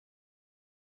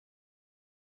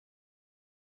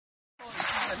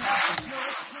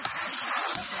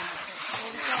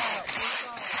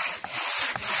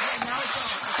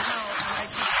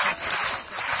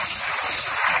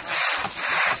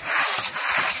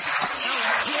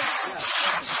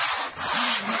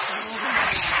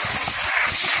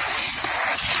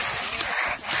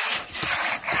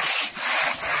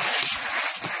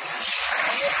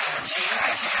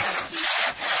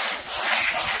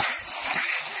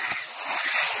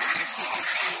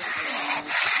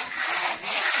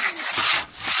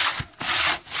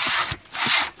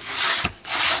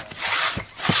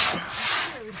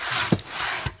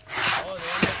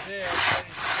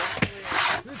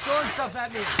Stuff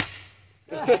at me.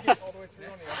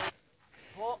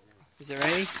 Is it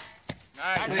ready?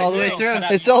 Nice. It's all the way through.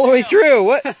 It's all the way through.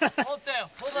 What? Hold down.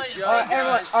 Hold on. All right,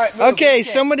 everyone. All right. Okay,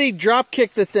 somebody drop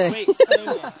kick the thing. Wait. No,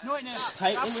 wait, no.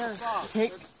 Tighten your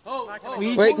kick.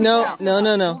 Wait, no. Hold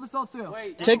this all through.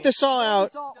 Take the saw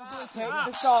out. Take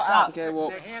the saw out. Okay,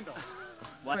 well.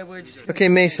 Okay,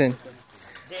 Mason.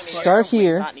 Start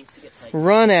here.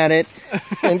 Run at it.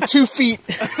 And 2 feet.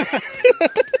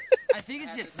 I think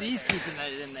it's just these keeping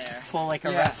that in there. Pull like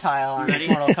a reptile on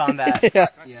Mortal Kombat. Yeah.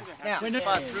 Now, no, it's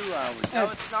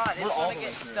not. It's going to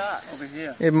get stuck. Over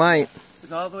here. It might.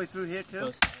 It's all the way through here,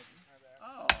 too?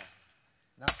 Oh.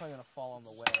 that's probably going to fall on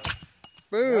the wedge.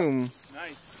 Boom.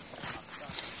 Nice.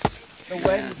 The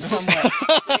wedge is somewhere.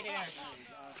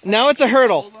 Now it's a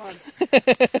hurdle.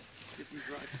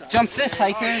 Jump this,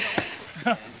 hikers.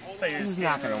 This is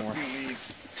not going to work.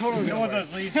 Totally. You know what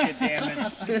those leaves get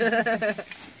damaged.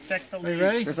 Check the leaves.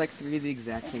 Ready? There's like 3 of the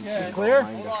exact same shape. Clear?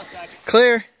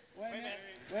 Clear.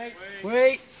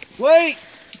 Wait.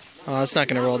 Oh, it's not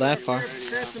going to roll that far.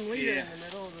 There's some lead in the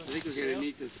middle of the... I think we're going to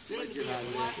need to sledge it out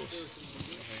of this.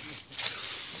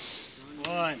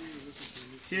 1,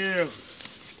 2,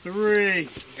 3,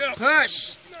 go!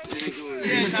 Push!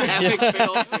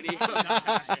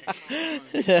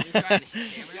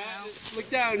 Look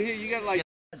down here, you got like...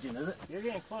 You're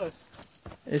getting close.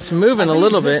 It's moving a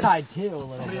little bit. Side too, a little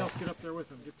Somebody bit. else get up there with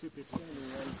him. Get 2 people.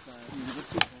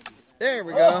 There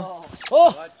we go.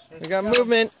 Oh! We got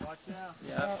movement. Watch out.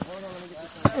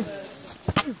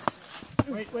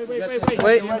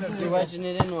 Wait. You're wedging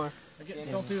it in more.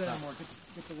 Don't do that anymore.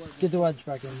 Get the wedge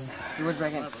back in there. Your wedge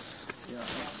back in.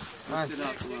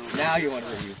 Now you want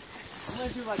to review.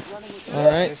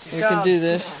 Alright, we can do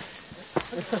this.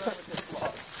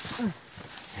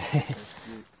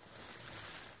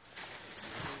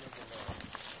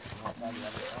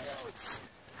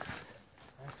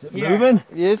 Moving?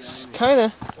 It's kind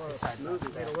of.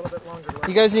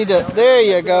 You guys need to. There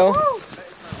you go.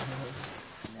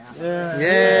 Yeah.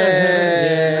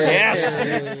 Yes!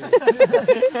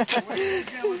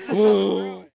 Whoa.